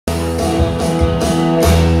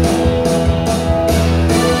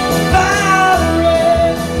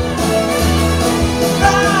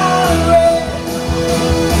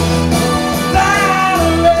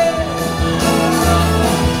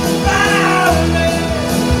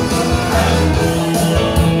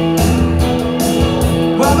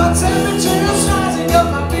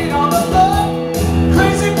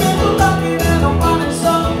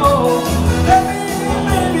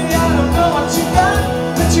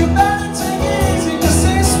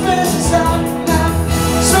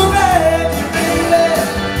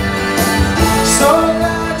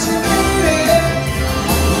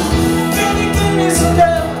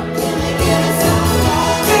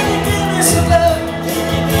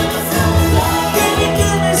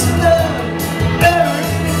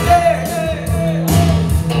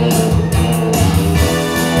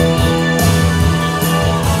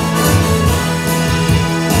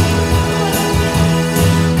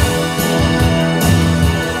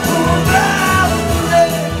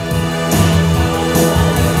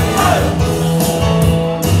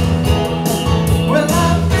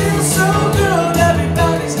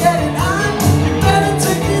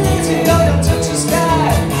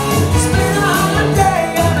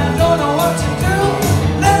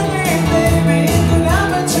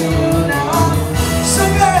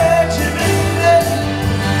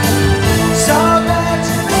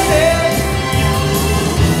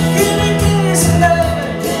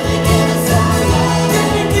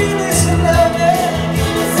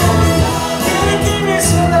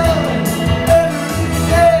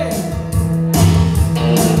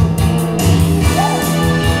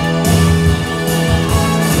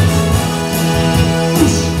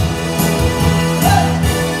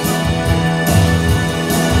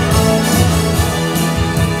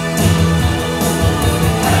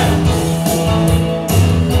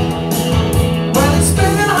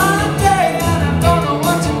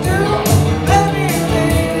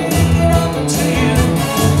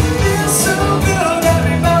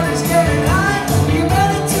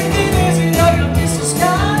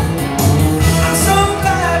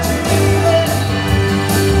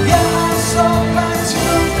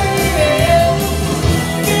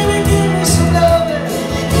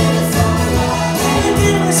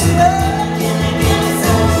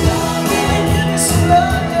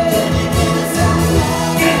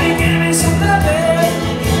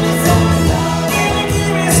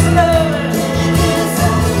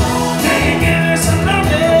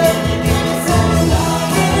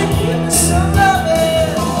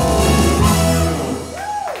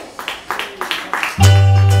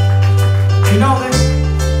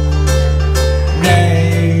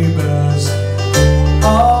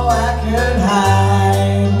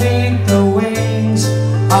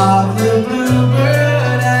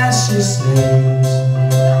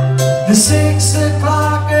The 6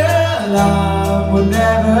 o'clock alarm would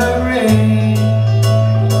never ring,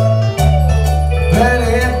 but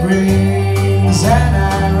it rings and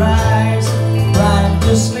I rise, wipe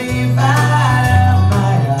the sleep out of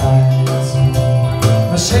my eyes.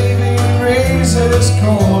 My shaving razor's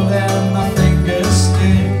cold and my fingers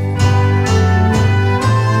sting.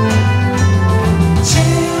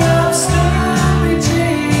 Cheer up, Stormy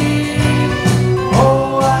Jean.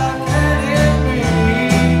 Oh, why can't it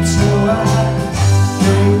be so? I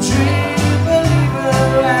daydream believer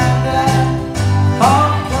and that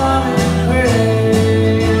homecoming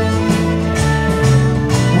queen.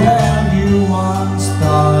 Well, you once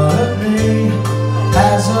thought of me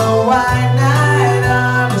as a white knight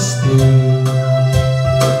on the street.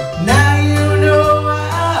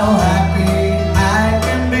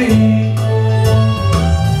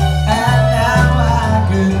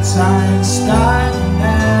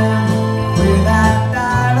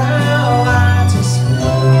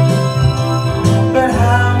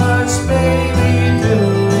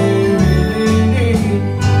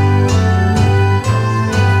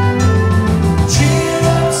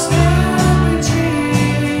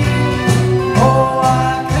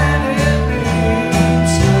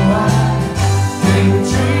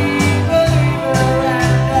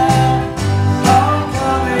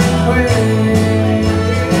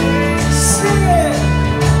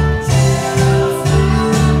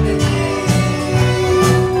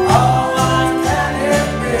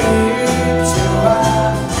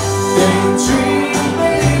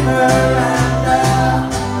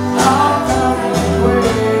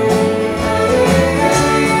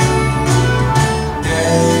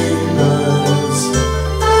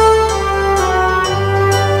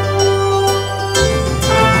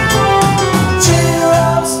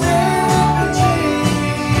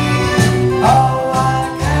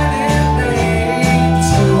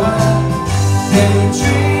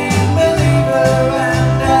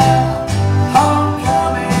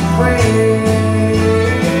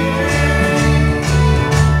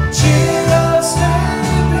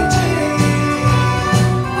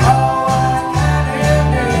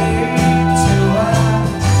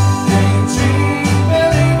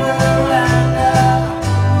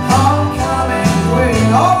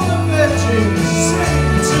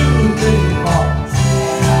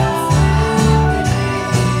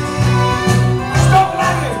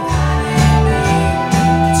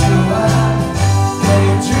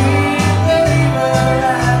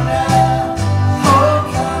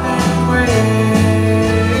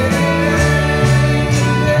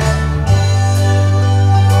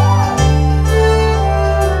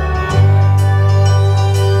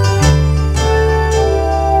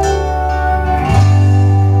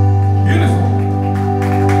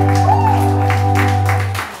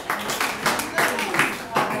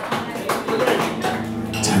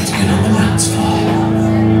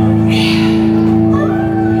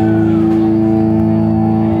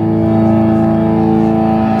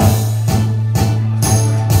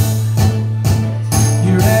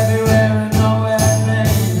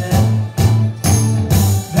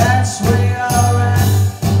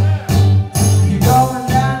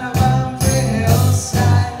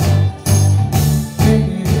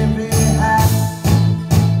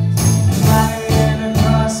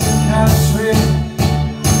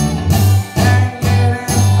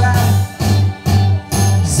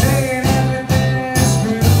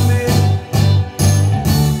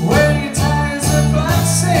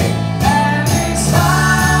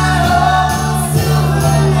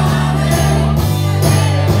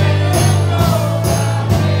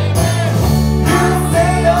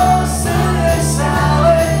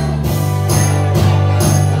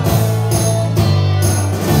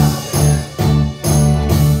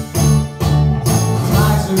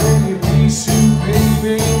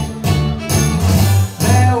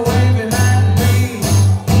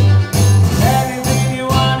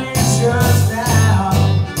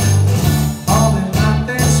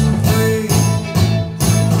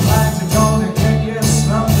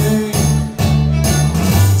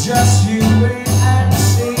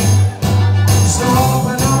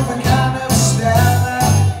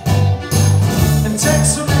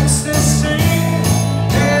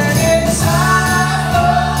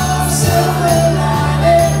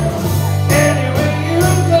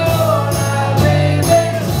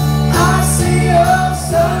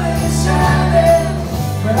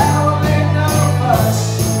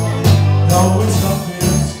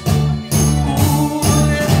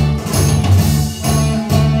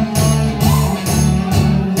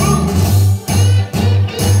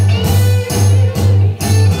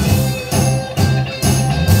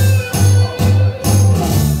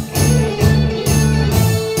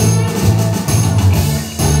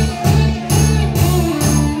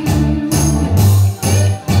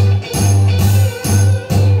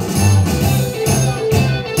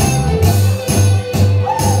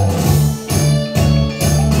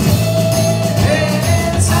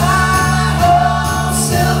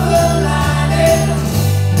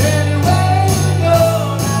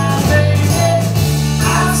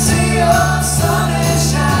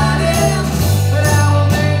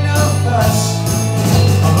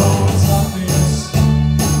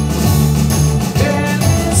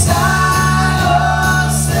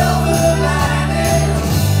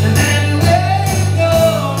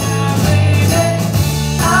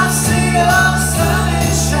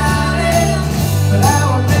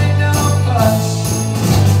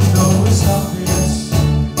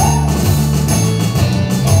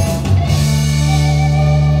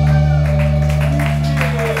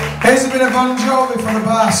 trophy for the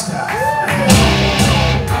bastard.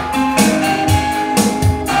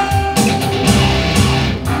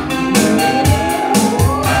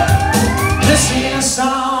 This ain't a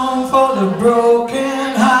song for the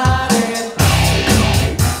broken hearted.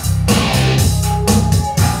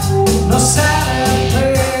 No silent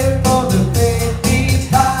play for the baby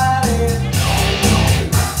parted.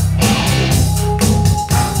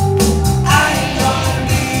 I ain't gonna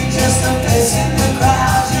be just a face in the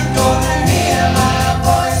crowd. You're gonna hear my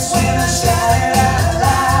voice when I shout it out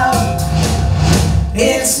loud.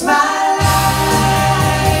 It's my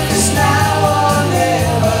life, it's now or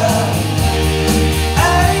never. I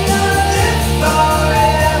ain't gonna live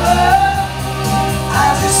forever. I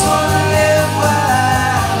just wanna live while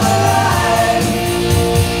I'm alive.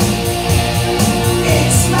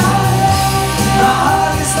 It's my life. My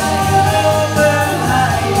heart is like an open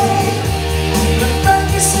highway. The back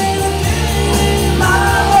is in my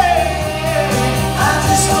way. I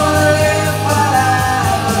just wanna live while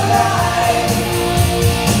I'm alive.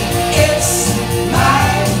 It's my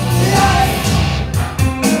life.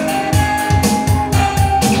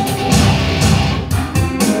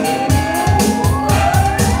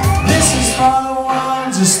 This is for the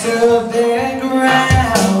ones who stood their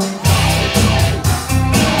ground.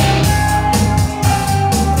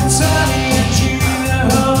 It's Sonny and Gina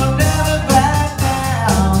who'll never back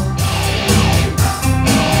down.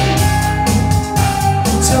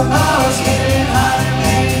 Tomorrow's getting hot and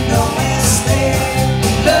ain't no mistake.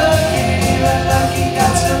 Lucky, but lucky,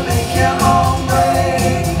 got to make your own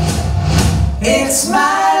break. It's my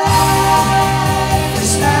life,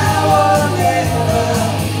 it's now or never.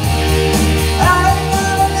 I ain't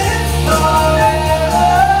gonna live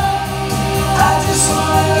forever. I just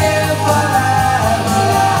wanna live while I'm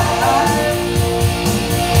alive.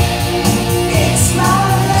 It's my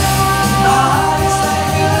life. My heart is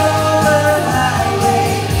like an open highway.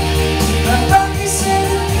 The back is in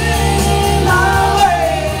my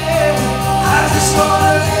way. I just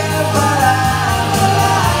wanna live while I'm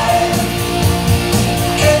alive.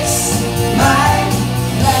 It's my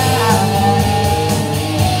life.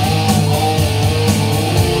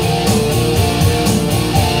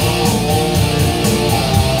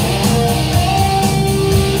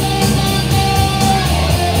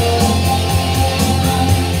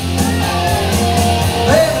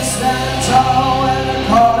 Baby, stand tall when they're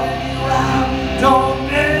calling you out. Don't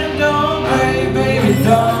bend, don't break, baby,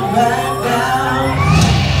 don't back down.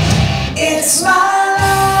 It's my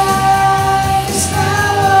life, it's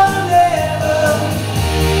now or never.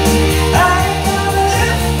 I ain't gonna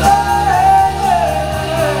live forever.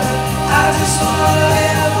 I just wanna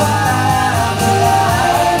live while I'm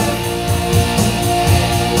alive.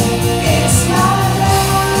 It's my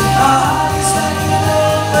life. My heart is like an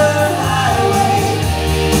open highway.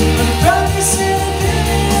 The back is in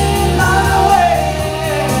my way.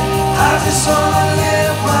 I just wanna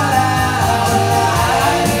live while I'm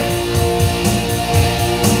alive.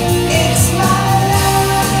 It's my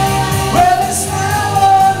life. Well, it's now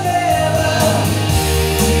or never.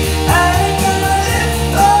 I ain't gonna live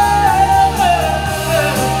forever.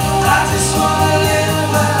 I just wanna live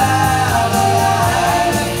while I'm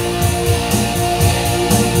alive.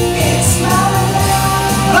 It's my life.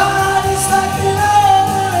 My heart is like an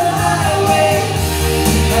open highway.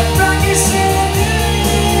 That back is in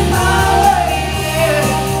my way.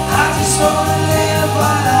 I just wanna live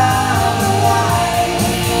while I'm alive.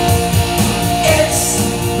 It's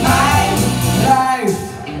my life.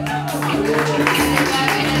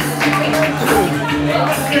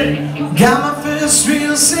 Got my first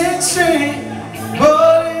real 6-string,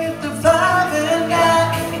 bought it the 5 and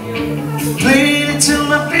 9. Played it till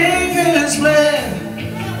my fingers bled.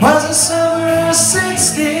 Was the summer of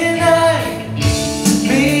 '69.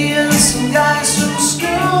 Me and some guys from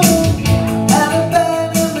school had a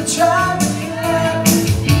band and we tried to unite.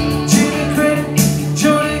 Jimmy Critic,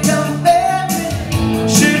 Jody come baby.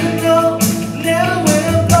 Should've known, never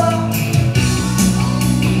went far.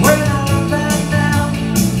 When I look back now,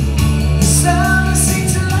 the summer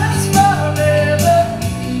seems to last forever.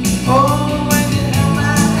 Oh, when you held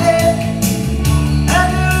my head, I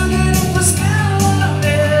knew that it was now or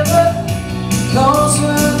never. Those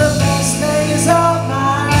were the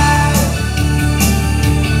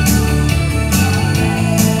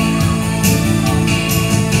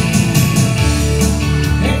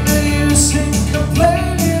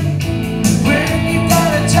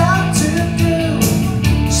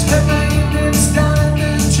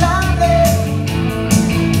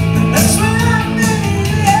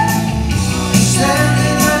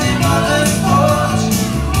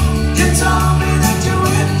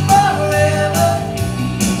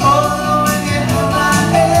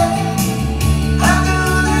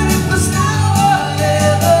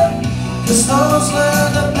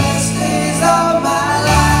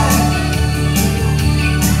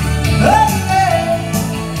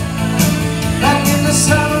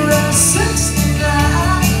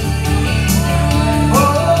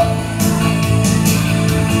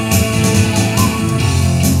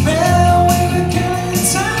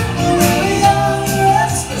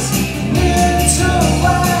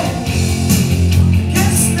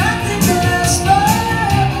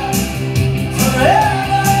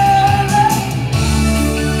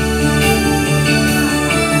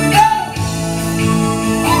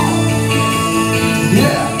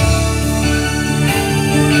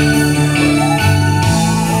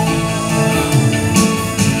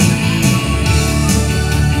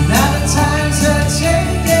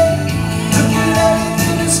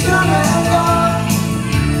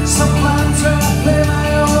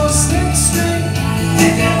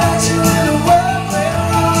about you in a world went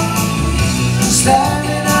wrong.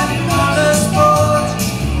 Standing on your mother's porch,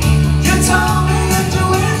 you told me you'd do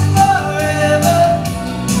it forever.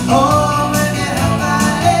 Oh, when you held my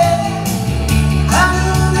hand, I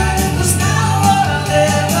knew that it was now or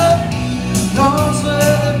never. Those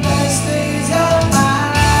were the best days of my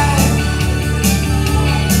life.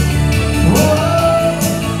 Whoa,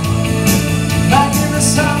 back in the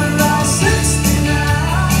summer of '69.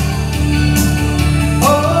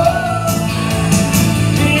 Oh,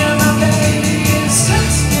 me and my baby in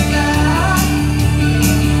 '69.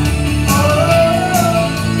 Oh,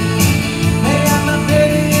 me and my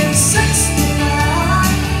baby in '69.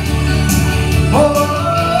 Oh,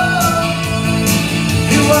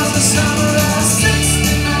 it was the summer of '69.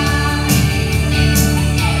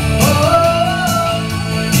 Oh,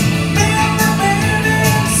 me and my baby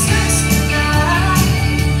in '69.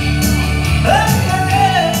 Oh,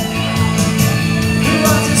 yeah. It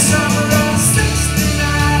was the summer of '69.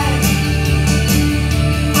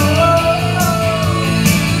 Oh,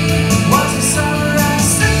 it was the summer of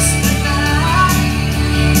 '69.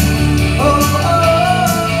 Oh,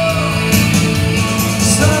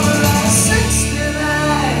 summer of '69.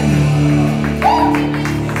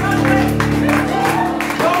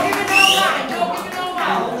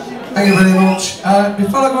 Thank you very much.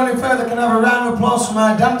 Before I go any further, can I have a round of applause for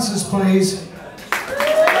my dancers, please?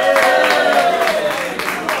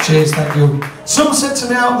 Cheers, thank you. Someone said to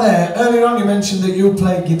me out there, earlier on you mentioned that you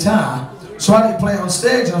played guitar, so why did you play it on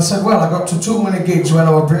stage? And I said, well, I got to too many gigs where I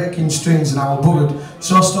was breaking strings and I was buggered,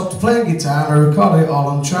 so I stopped playing guitar and I recorded it all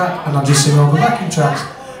on track and I just sing all the backing tracks.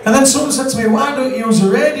 And then someone said to me, why don't you use a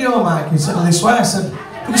radio mic instead of this way? I said,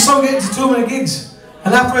 because I'm getting to too many gigs.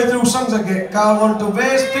 And halfway through songs I get, Carl want to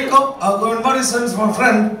bass, pick up, I'll go in Morrison's, my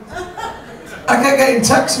friend. I kept getting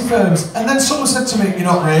taxi firms. And then someone said to me, you're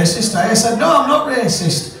not racist, eh? I said, no, I'm not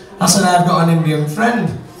racist. I said, I've got an Indian friend.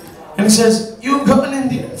 And he says, you've got an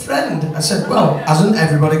Indian friend? I said, well, hasn't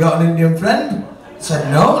everybody got an Indian friend? I said,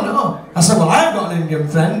 no, no. I said, well, I've got an Indian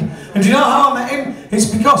friend. And do you know how I met him? It's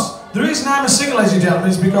because, the reason I'm a singer, ladies and gentlemen,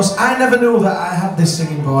 is because I never knew that I had this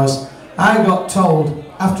singing voice. I got told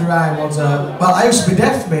after I was, well, I used to be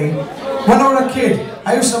deaf, me. When I was a kid,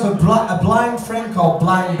 I used to have a blind friend called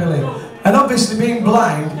Blind Billy. And obviously being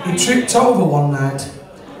blind, he tripped over one night.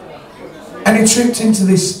 And he tripped into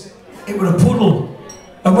this, it was a puddle.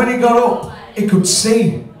 And when he got up, he could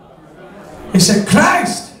see. He said,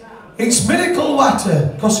 Christ, it's miracle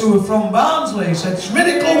water. Because he was from Barnsley, he said, it's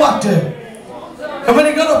miracle water. And when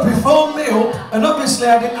he got up, he phoned me up. And obviously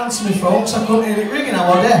I didn't answer my phone, so I couldn't hear it ringing, I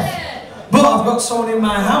was deaf. But I've got someone in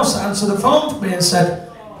my house that answered the phone for me and said,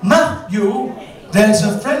 Matthew, there's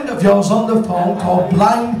a friend of yours on the phone called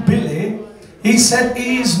Blind Billy. He said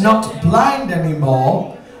he is not blind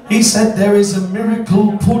anymore. He said there is a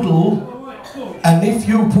miracle puddle, and if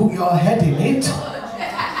you put your head in it,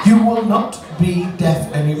 you will not be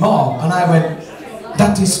deaf anymore. And I went,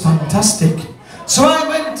 that is fantastic. So I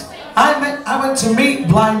went to meet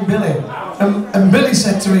Blind Billy. And Billy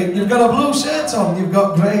said to me, you've got a blue shirt on, you've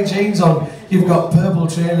got grey jeans on, you've got purple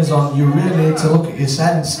trainers on, you really need to look at your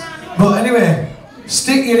sense. But anyway,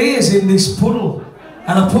 stick your ears in this puddle.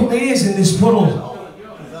 And I put my ears in this puddle.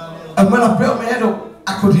 And when I put my head up,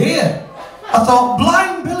 I could hear. I thought,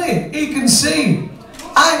 Blind Billy, he can see.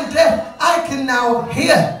 I'm deaf, I can now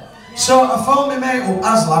hear. So I phoned my mate up,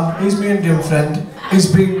 Aslam, he's my Indian friend. He's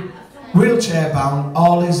been wheelchair bound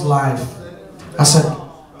all his life. I said,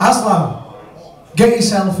 Aslam, get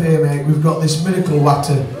yourself here, mate, we've got this miracle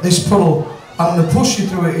water, this puddle. I'm going to push you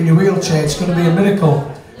through it in your wheelchair, it's going to be a miracle.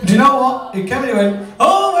 And do you know what? He came and he went,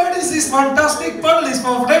 oh, where is this fantastic puddle? It's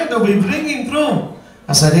my friend to be bringing through.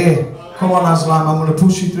 I said, hey, come on Aslam, I'm going to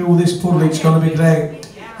push you through this puddle, it's going to be great.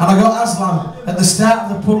 And I got Aslam at the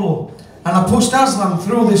start of the puddle, and I pushed Aslam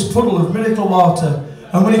through this puddle of miracle water.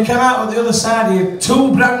 And when he came out on the other side, he had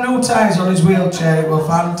 2 brand new tyres on his wheelchair. It was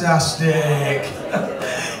fantastic.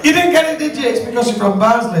 You didn't get it, did you? It's because you're from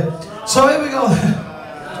Barnsley. So here we go.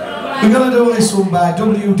 We're going to do this one by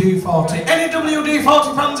WD-40. Any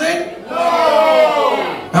WD-40 fans in?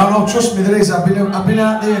 No! No, trust me, there is. I've been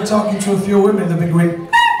out there talking to a few women. They've been going,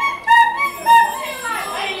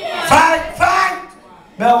 fight, fight!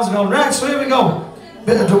 Bells are going. Right, so here we go.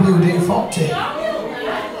 Bit of WD-40.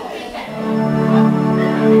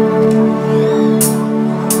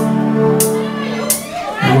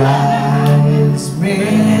 Wise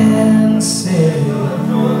men say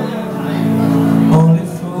only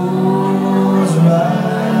fools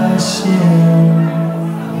rush in.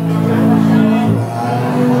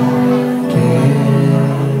 Why can't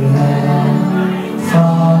I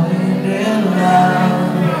falling in love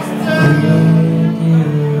with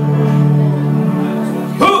you?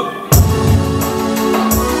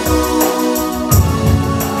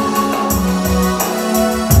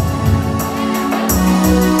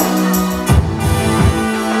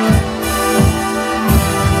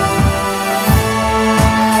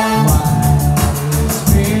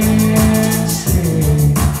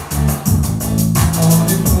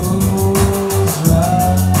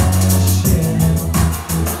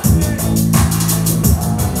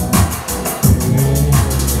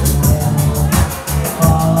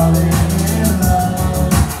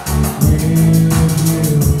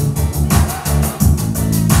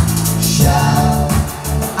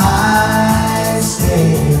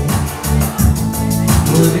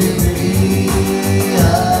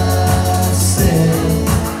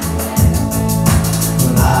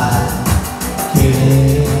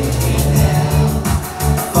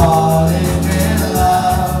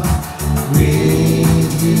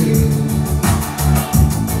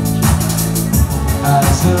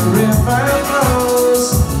 the river flows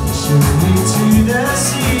surely to the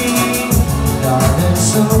sea, darling,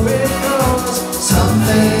 so it goes. Some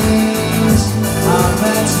things are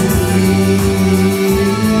meant to be.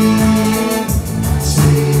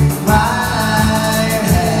 Take my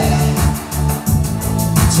hand,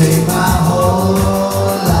 take my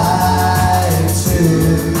whole life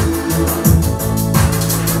too.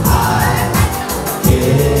 I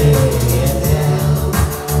can't help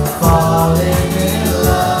falling in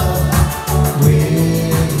love with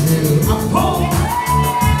you.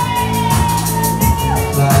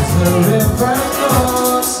 Like the river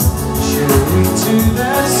goes surely to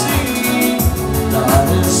the sea,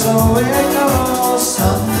 darling, so it goes.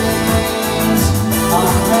 Some things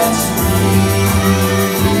are meant to be.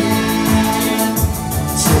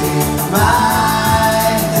 Take my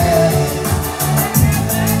hand,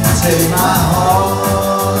 take my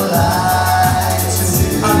whole life to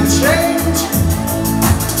unchanged.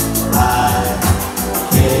 I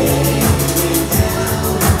can't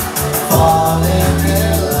help falling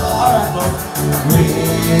in love with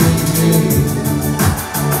you.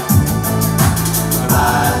 I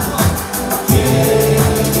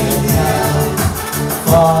can't help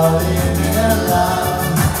falling in love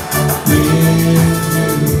with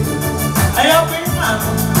you. Hey, up in your mouth.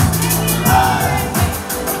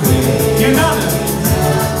 You got it.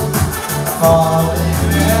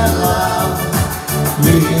 Falling in love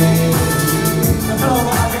with you. I don't know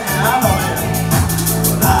what I'm getting out of it.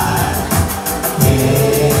 I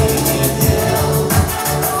can't help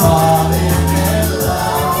falling in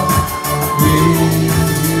love with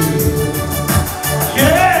you.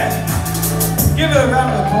 Yeah! Give it a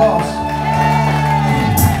round of applause.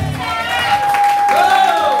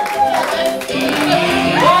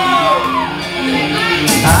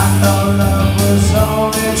 I thought love was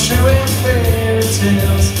only true in fairy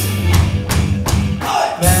tales,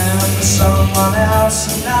 then for someone else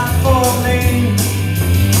and not for me.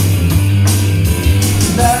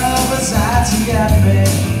 Love was out to get me,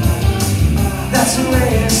 that's the way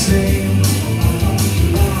it seemed.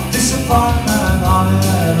 Disappointment on it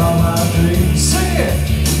and all my dreams. Sing it!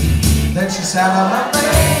 Then she sat on my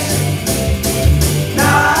face.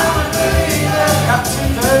 Now I'm a believer,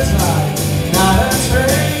 Captain Birdseye. Not a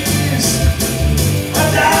trace, a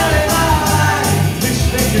doubt in my mind. Which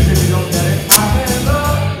fingers if you don't get it? I'm in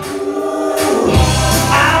love.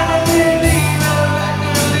 I'm a believer,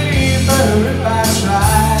 if I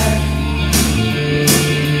try.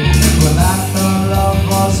 Well, I thought love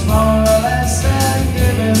was more or less a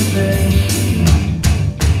given thing.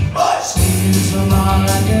 Seems the more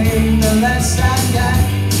I gain, the less I get.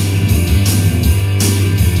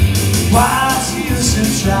 What's the use in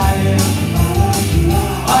trying?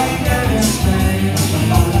 All you get is pain.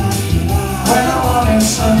 When I wanted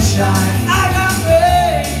sunshine, I got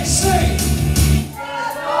rain. Sing.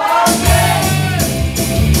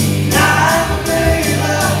 Now I'm a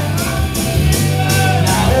believer,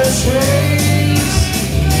 not a trace.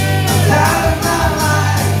 I'm out of my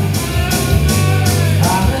mind.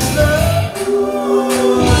 I'm in love.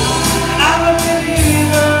 I'm a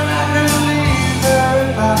believer,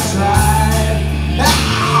 if I try.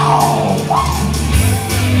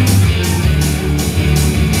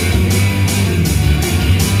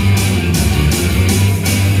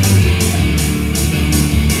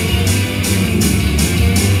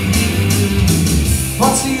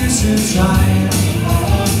 What's the use in trying?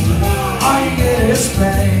 All you get is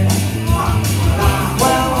pain.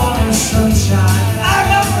 When I want sunshine, I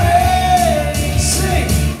got rain. Sing,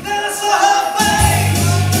 that's the whole face.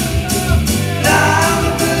 Now I'm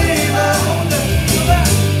a believer,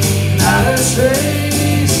 not a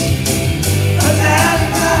trace, a doubt in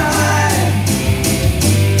my mind.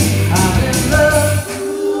 I'm in love.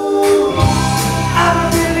 I'm a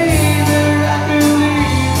believer,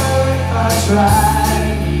 if I try.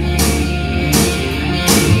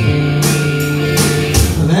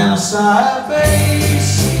 Then I saw her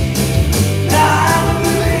face. Now I'm a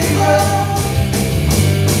believer,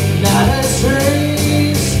 not a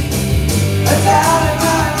trace, a doubt in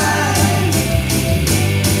my mind.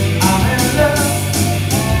 I'm in love.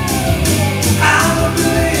 I'm a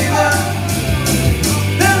believer.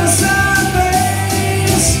 Then I saw her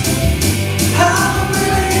face. I'm a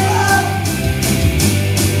believer,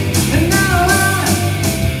 and now I'm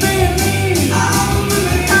being me. I'm a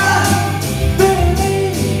believer, being me.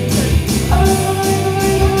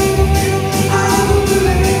 I'm a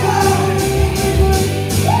believer.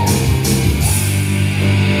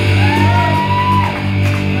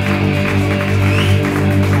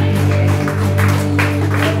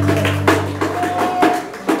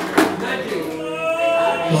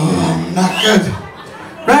 Oh, not good.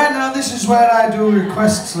 this is where I do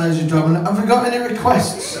requests, ladies and gentlemen. Have we got any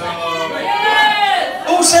requests? Yes.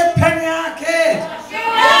 Who said Penny Arcade?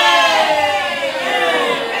 Yes.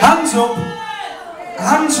 Hands up.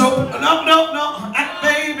 Hands up. No, no, no.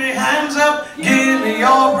 Baby, hands up. Give me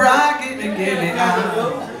your bra. Give me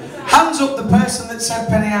hands up the person that said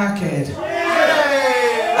Penny Arcade.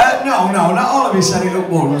 No, not all of you said it at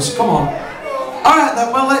once. Come on. Alright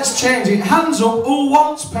then, well, let's change it. Hands up, who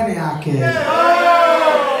wants Penny Arcade?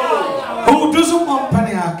 Who doesn't want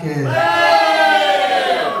Penny Arcade?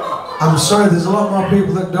 I'm sorry, there's a lot more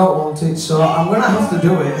people that don't want it, so I'm going to have to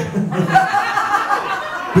do it.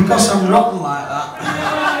 Because I'm rotten like that.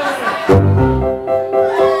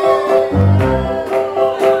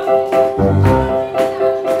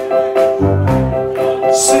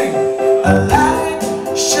 Sing. A light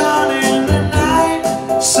shone in the night,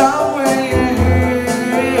 somewhere here.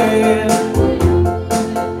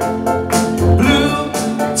 Blue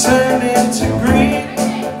turned into green,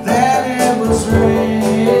 then it was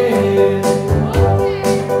red.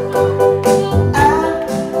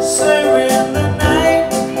 Answer in the night,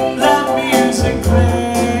 loud music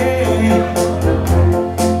played.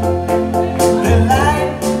 The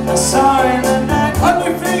light I saw in the night. On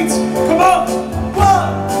your feet, come on!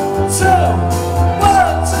 1, 2,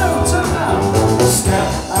 2 now. Step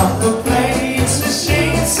up the plates, the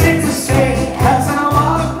sheets seem to stay as I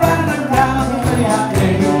walk round and round the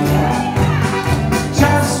arcade.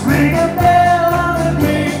 Just ring a bell on the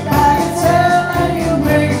big bagatelle and you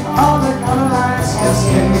make all the color lights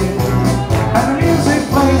cascade. And the music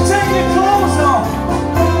plays, take your clothes off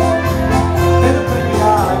in the big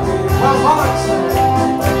arcade. Well, bollocks.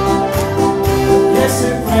 Yes,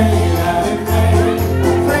 it played and it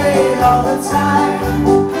played all the time.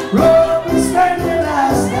 Roll up and spend your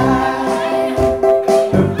last night.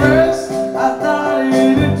 At first I thought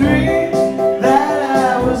it a dream that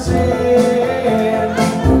I was in.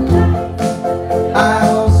 I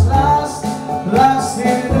was lost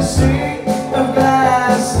in the sea of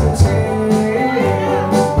glass and tin.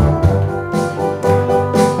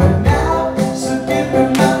 But now, so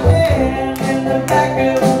dipping my hand in the back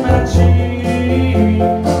of my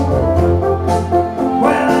jeans.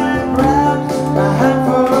 When I grabbed a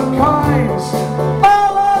handful of coins,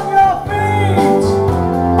 all on your feet,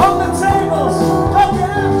 on the tables,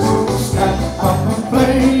 again. Stack up the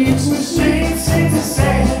plates, machines seem to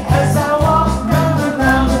say as I walk round and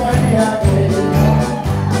round the arcade.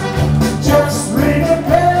 Just ring a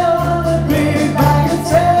bell on the big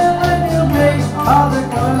bagatelle and you'll make all the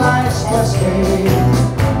color lights cascade.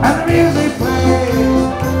 And the music plays.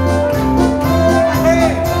 Hey,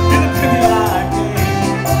 in the Penny Arcade.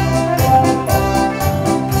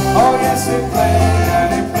 Oh yes, it played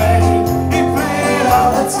and it played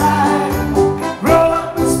all the time. Roll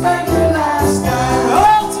up and spend your last dime.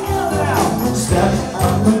 All together now. Step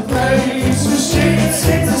up the plates, machines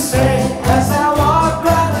seem to say as I walk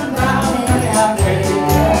round and round the arcade.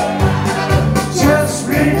 Just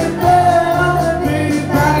ring the bell on the big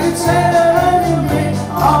bagatelle and you make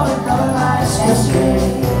all the color lights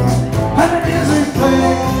cascade. And the music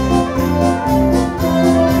plays.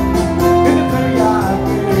 In the Penny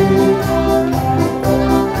Arcade.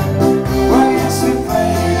 Well, yes, it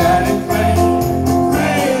played and it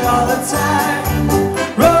played all the time.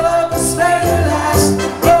 Roll up and spend your last,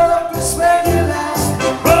 roll up and spend your last,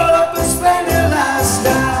 roll up and spend your last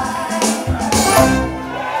dime.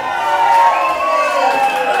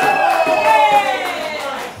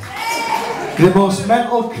 The most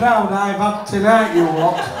mental crowd I've had tonight, you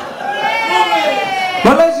lot.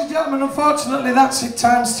 Well, ladies and gentlemen, unfortunately that's it,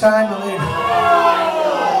 time's time.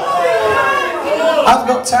 I've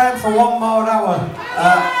got time for one more hour.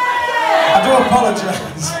 I do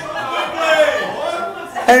apologise.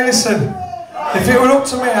 Hey, listen, if it were up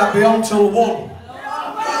to me, I'd be on till 1.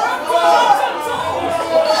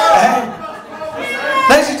 Hey,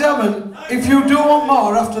 ladies and gentlemen, if you do one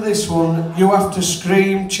more after this one, you have to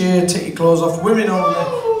scream, cheer, take your clothes off, women only.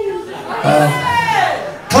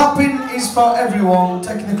 Clapping is for everyone,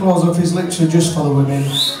 taking the clothes off is literally just for the women.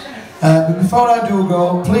 But before I do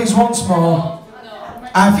go, please once more,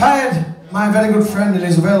 I've hired my very good friend and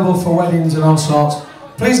is available for weddings and all sorts.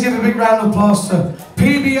 Please give a big round of applause to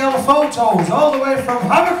PBL Photos, all the way from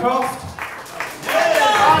Havercroft.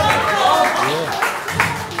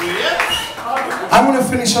 I'm going to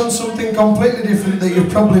finish on something completely different that you've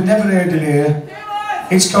probably never heard in here.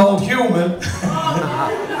 It's called Human.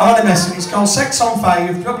 I'm only messing. It's called Sex on Fire.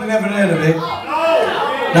 You've probably never heard of it.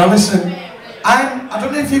 Now listen, I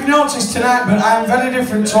don't know if you've noticed tonight, but I'm very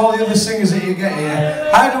different to all the other singers that you get here.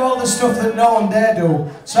 I do all the stuff that no one dare do.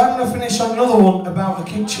 So I'm going to finish on another one about a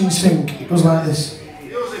kitchen sink. It goes like this.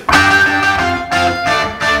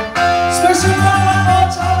 Listen one more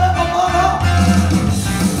time, one more.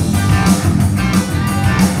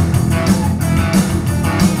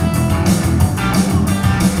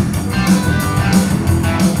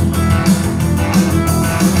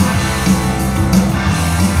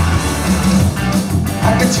 I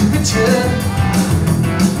get your picture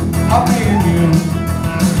of me and you.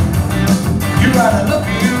 You right, I love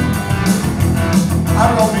you. I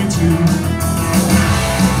love you too.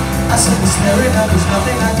 I said the staring and there's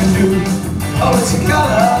nothing I can do. Oh, it's a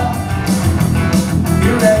color.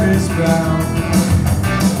 Your hair is brown.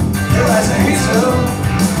 Your eyes are hazel.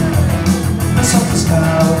 And something's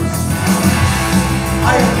clouds.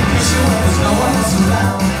 I only kiss you when there's no one else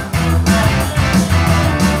around.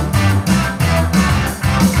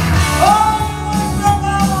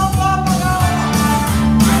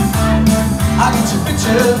 I got your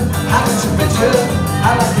picture, I got your picture.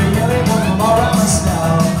 I like your yelling one from around my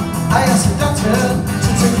style. I asked the doctor to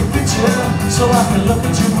take your picture so I can look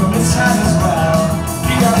at you from inside as well.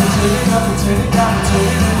 You got me turning up and turning down and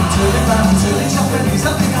turning in and turning round and turning Japanese.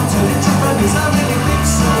 I think I'm turning Japanese, I really think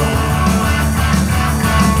so.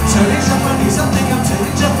 Turning Japanese, I think I'm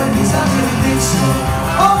turning Japanese, I really think so.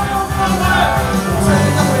 Oh no,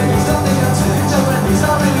 turning Japanese, I think I'm turning Japanese,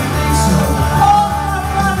 I really think so.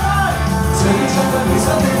 Turning Japanese,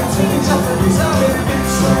 I think I'm turning Japanese, I really think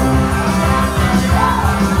so.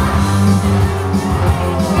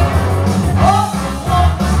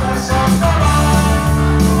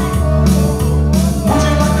 Would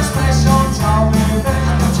you like a special job? I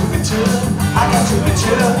got your picture, I got your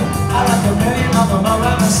picture. I like a million of them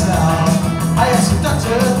around myself. I asked the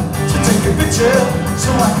doctor to take a picture so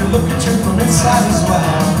I can look at you from inside as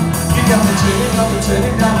well. You got me turning up and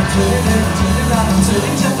turning down and turning in and turning down and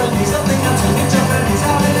turning Japanese. I think I'm turning Japanese,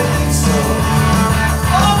 I really think so.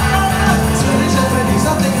 Turning Japanese,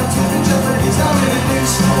 I think I'm turning Japanese, I really think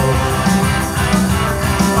so.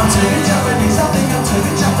 I'm turning Japanese, I think I'm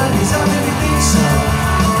turning Japanese, I really think so.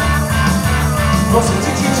 I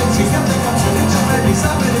think I'm turning Japanese,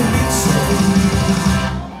 I really think so.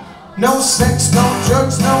 No sex, no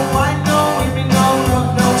drugs, no wine, no women, no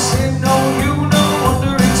love, no sin, no you, no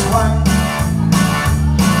wonder it's why.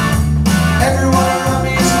 Everyone around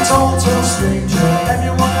me is a total stranger.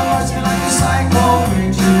 Everyone around me like a psycho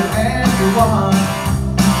ranger. Everyone.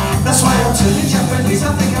 That's why I'm turning Japanese.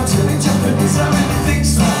 I think I'm turning Japanese. I really think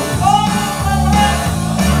so.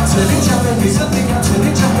 Turning Japanese. I think I'm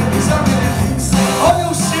turning Japanese. I really think so. Oh,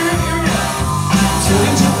 you serious area?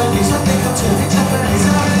 Turning Japanese. I think I'm turning Japanese.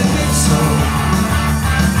 I really think so.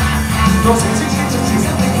 No, I think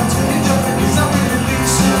I'm turning Japanese. I really think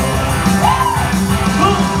so.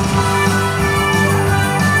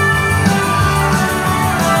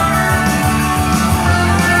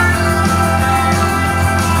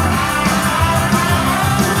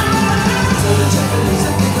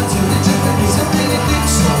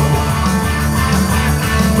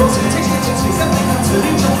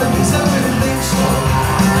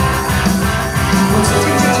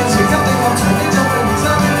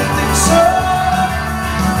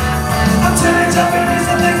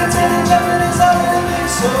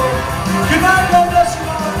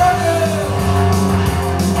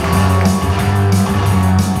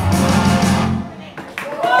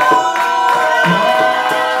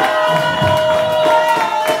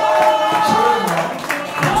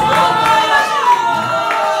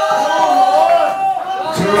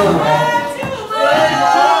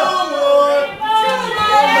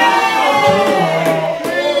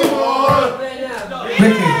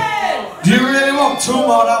 Two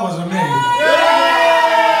more hours of me.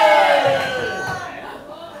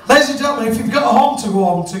 Ladies and gentlemen, if you've got a home to go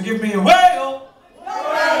home to, give me a whale.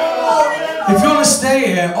 If you want to stay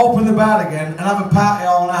here, open the bar again and have a party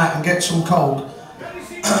all night and get some coke.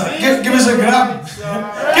 give us a grab.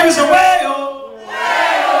 Give us a whale.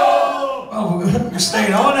 Well, we're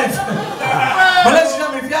staying on it. But ladies and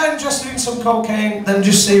gentlemen, if you're interested in some cocaine, then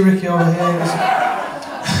just see Ricky over here.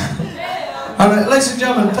 And ladies and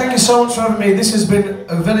gentlemen, thank you so much for having me. This has been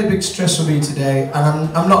a very big stress for me today,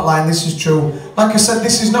 and I'm not lying, this is true. Like I said,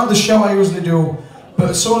 this is not the show I usually do,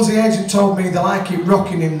 but as soon as the agent told me they like it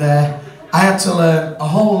rocking in there, I had to learn a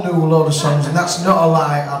whole new load of songs, and that's not a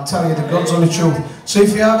lie, I'll tell you the God's honest truth. So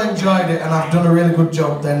if you have enjoyed it and I've done a really good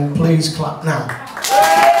job, then please clap now.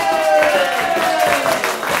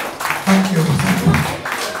 Thank you.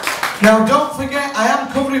 Now don't forget, I am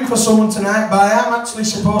covering for someone tonight, but I am actually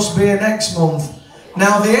supposed to be here next month.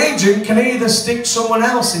 Now the agent can either stick someone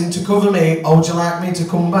else in to cover me, or would you like me to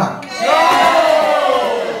come back? No!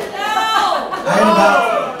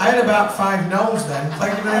 I had about 5 no's then,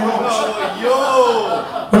 thank you very much.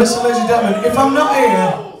 But listen, ladies and gentlemen, if I'm not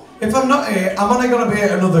here, if I'm not here, I'm only going to be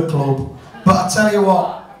at another club. But I tell you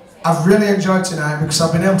what, I've really enjoyed tonight because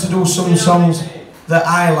I've been able to do some songs that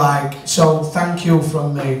I like. So thank you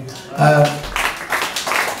from me.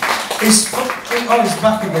 He's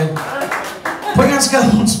back again. Put your hands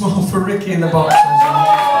together once more for Ricky in the box.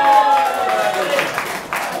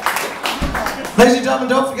 Ladies and gentlemen,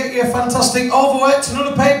 don't forget your fantastic overworked and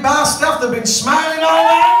underpaid bar staff. They've been smiling all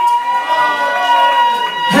night.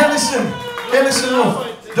 Hey listen, love.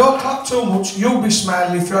 Don't clap too much. You'll be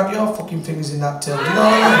smiling if you have your fucking fingers in that till. Do you know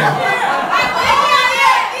what I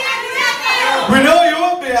mean? We know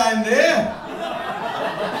you're behind there.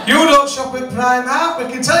 You don't shop at Primark.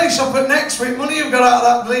 We can tell you shop at Next Week. Money you've got out of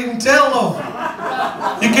that bleeding tail, love.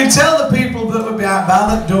 You can tell the people that were behind bar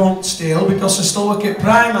that don't steal because they still work at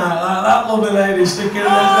Primark like that lovely lady sticking in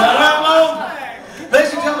there.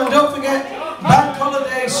 Ladies and gentlemen, don't forget Bank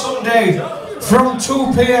Holiday Sunday from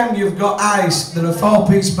 2 PM. You've got Ice. They're a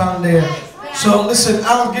 4-piece band here. So listen,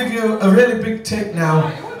 I'll give you a really big tip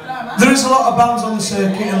now. There is a lot of bands on the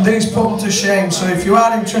circuit and these put them to shame. So if you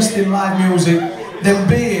are interested in live music, then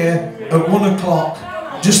be here at 1 o'clock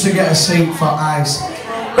just to get a seat for Ice.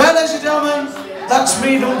 Right, ladies and gentlemen, that's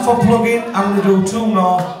me done for plugging. I'm going to do 2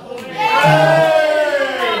 more.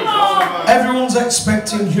 Everyone's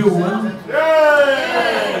expecting Human.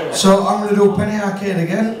 So I'm going to do Penny Arcade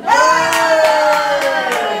again.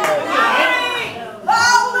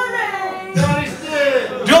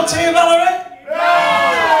 Do you want to hear Valerie?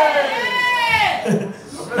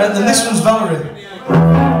 Right, then this one's Valerie.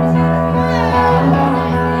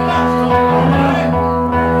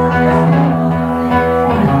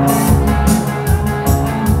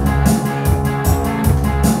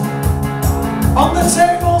 On the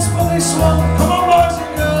tables for this one, come on boys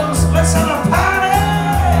and girls, let's have a party!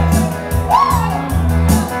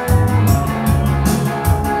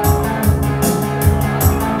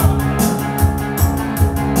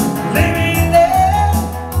 Living there,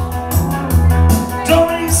 don't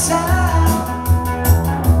need sound.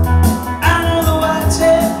 I know the white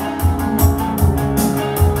tip,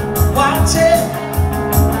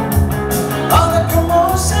 all the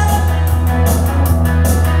commotion,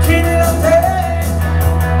 keep it up there.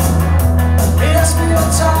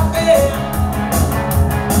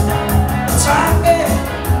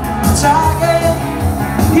 Talking,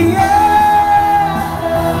 yeah.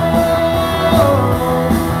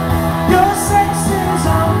 Your sex is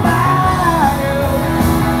on fire.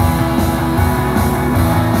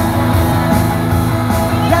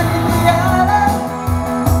 Like in the other,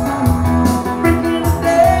 breaking the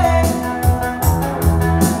day.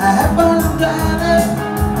 I have fun driving,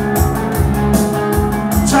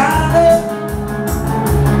 trying.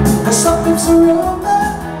 There's something so wrong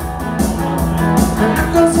there. And it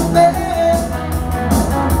goes to bed.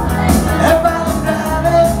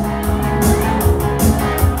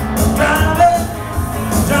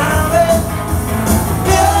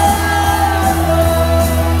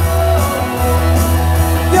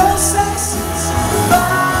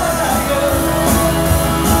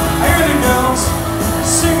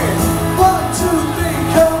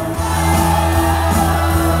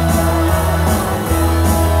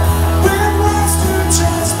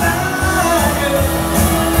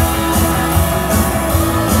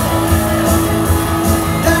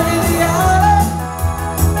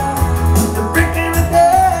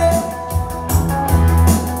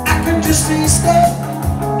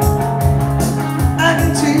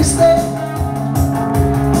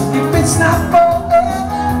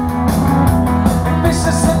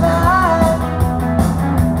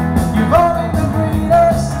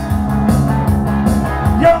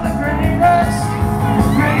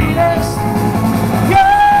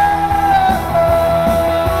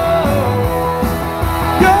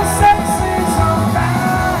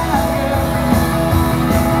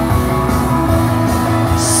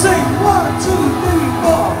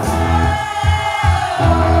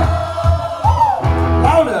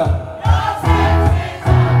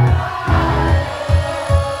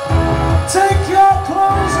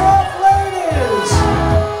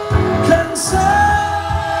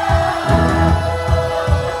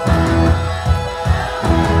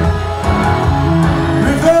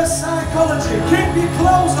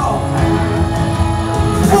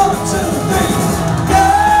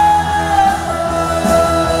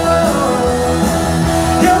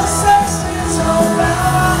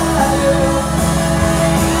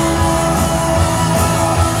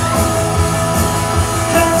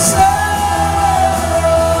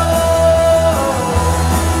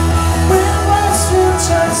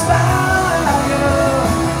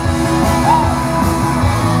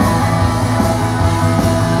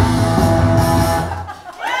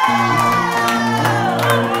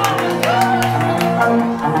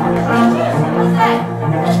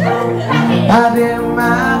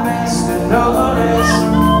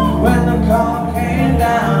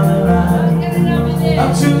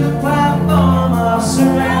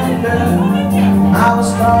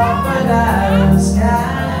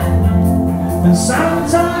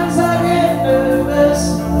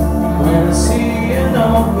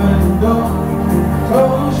 open door.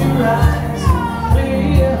 Close your eyes, clear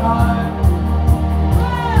your heart.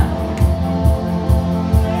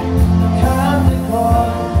 Count the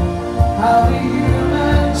chord, how the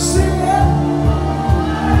humans sing it.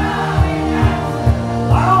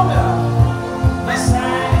 Louder. My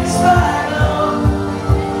side is vital,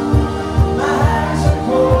 my hands are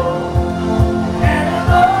cold, and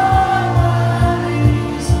I'm on my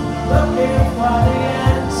knees looking for the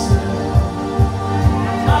answer.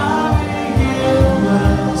 Are we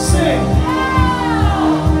human? Sing.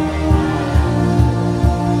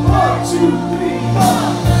 1, 2, 3, 4.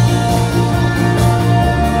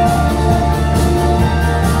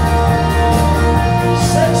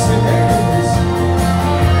 Sexy ladies.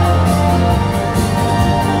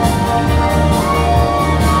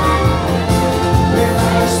 With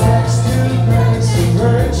respects to grace and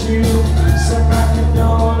virtue, some rock and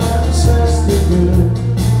roll and thirsty good.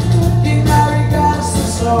 In my regards to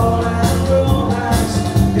soul and romance,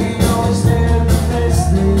 he always did the best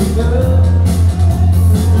they could.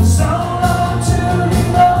 And so long to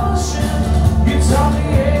emotion, you taught me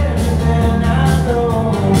everything I know.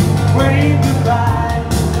 Wave goodbye,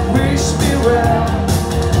 wish me well.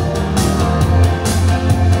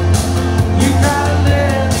 You gotta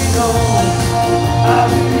let me know. I'll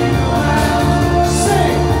be human.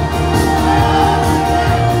 Sing.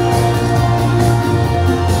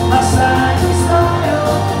 My side is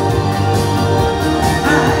loyal,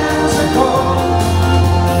 my hands are cold,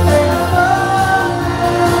 and I'm on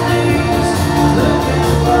my knees looking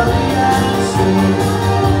for the answer.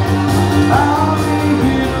 I'll be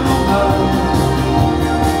human,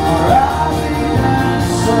 or I'll be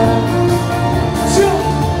dancing. Two,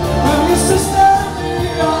 will you sister be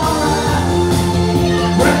alright?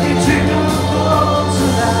 When you jingle the ball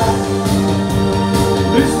tonight,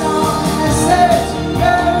 there's no message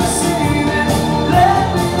you're receiving. Let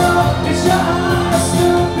me know, is your heart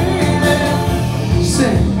still beating?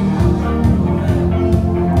 Sing.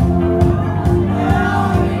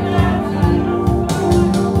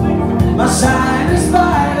 My sign is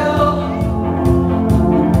vital,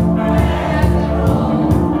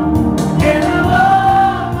 and I'm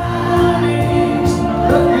on my knees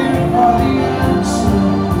looking for the answer.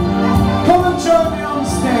 Come and join me on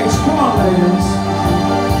stage, come on ladies.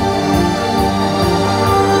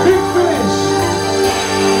 Big fish.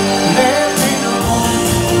 Let me know,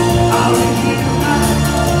 I'll be human.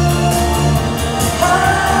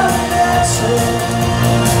 I'll be dancing.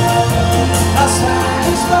 My sign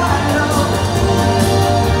is vital.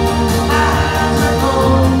 Eyes are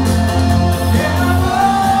cold, and I'm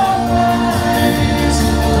on my knees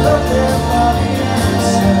looking for the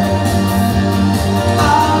answer.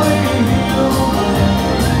 Are we human,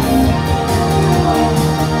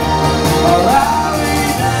 or are we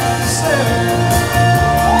dancing?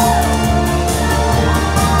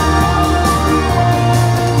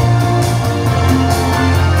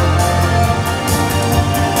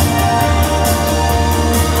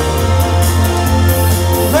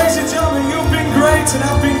 Ladies and gentlemen, you've been great and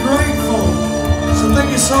I've been grateful. So thank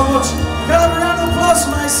you so much. Can I have a round of applause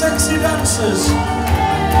for my sexy dancers?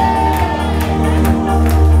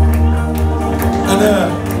 And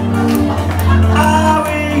are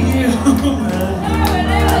we human,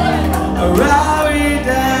 or are we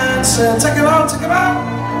dancing? Take it out, take it out.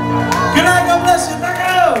 Good night, God bless you, thank you.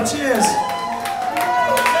 Cheers.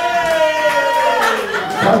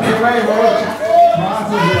 Thank you very much.